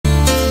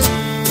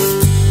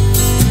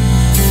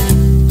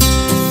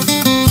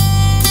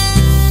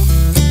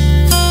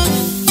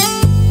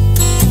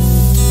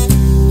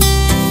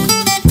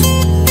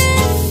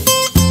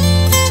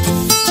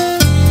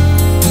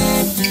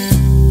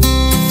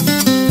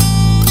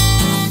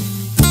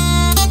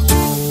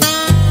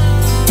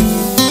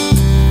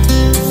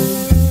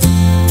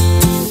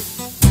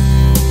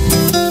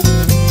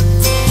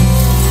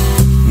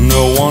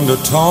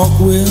to talk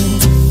with,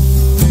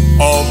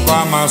 all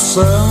by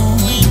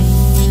myself.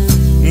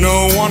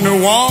 No one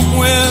to walk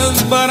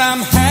with, but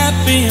I'm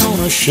happy on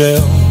a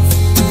shelf.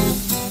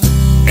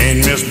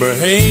 Ain't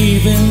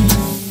misbehaving,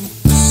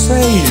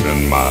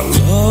 saving my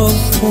love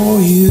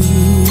for you.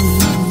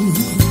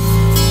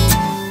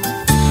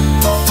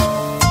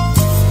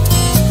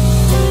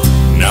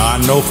 Now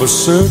I know for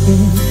certain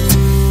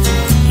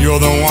you're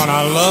the one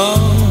I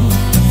love.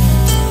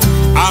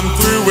 I'm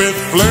through with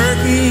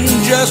flirting,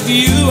 just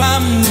you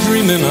I'm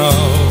dreaming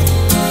of.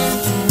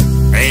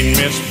 Ain't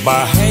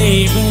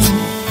misbehaving,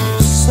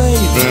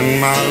 saving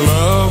my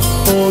love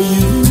for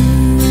you.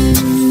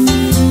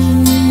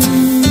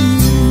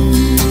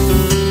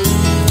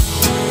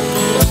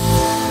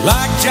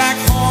 Like Jack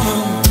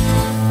Horner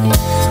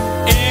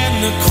in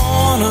the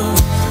corner,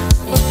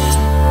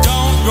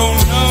 don't go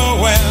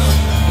nowhere,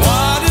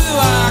 why do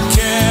I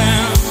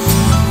care?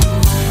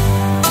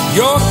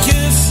 Your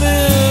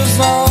kisses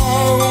are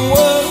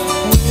worth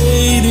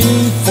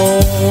waiting for,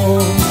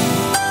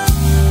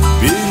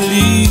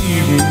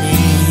 believe me.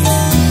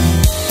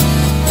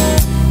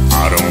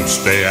 I don't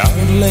stay out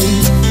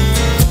late,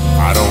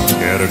 I don't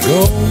care to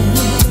go.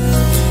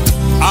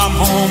 I'm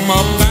home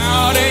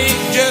about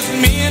 8, just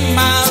me and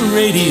my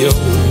radio.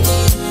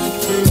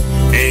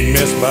 Ain't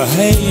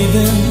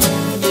misbehaving,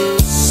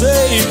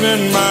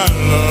 saving my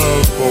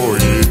love for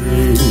you.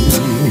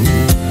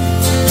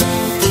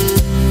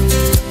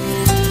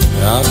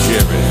 Now,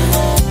 Jerry.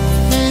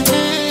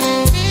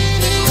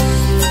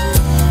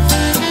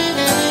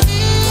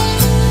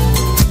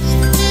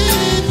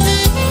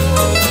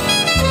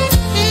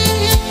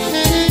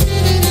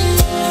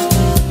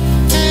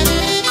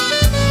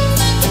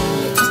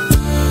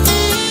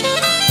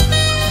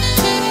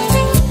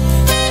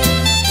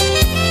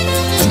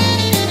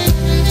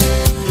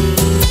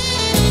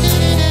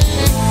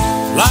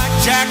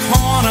 Jack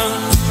Horner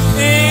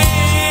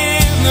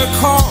in the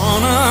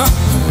corner,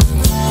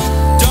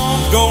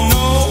 don't go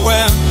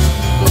nowhere,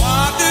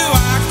 why do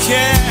I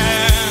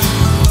care?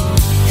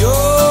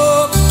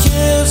 Your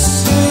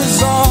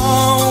kisses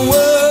are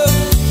worth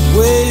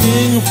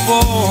waiting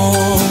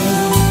for,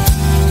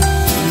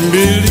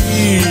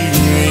 believe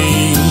me.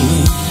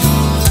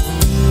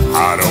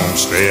 I don't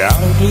stay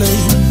out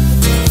late,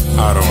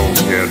 I don't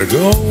care to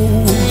go.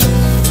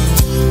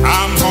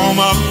 I'm home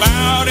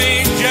about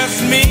 8,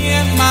 just me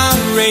and my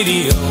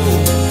radio.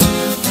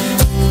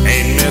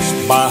 Ain't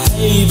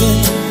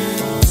misbehaving,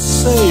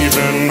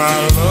 saving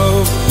my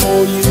love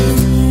for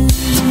you.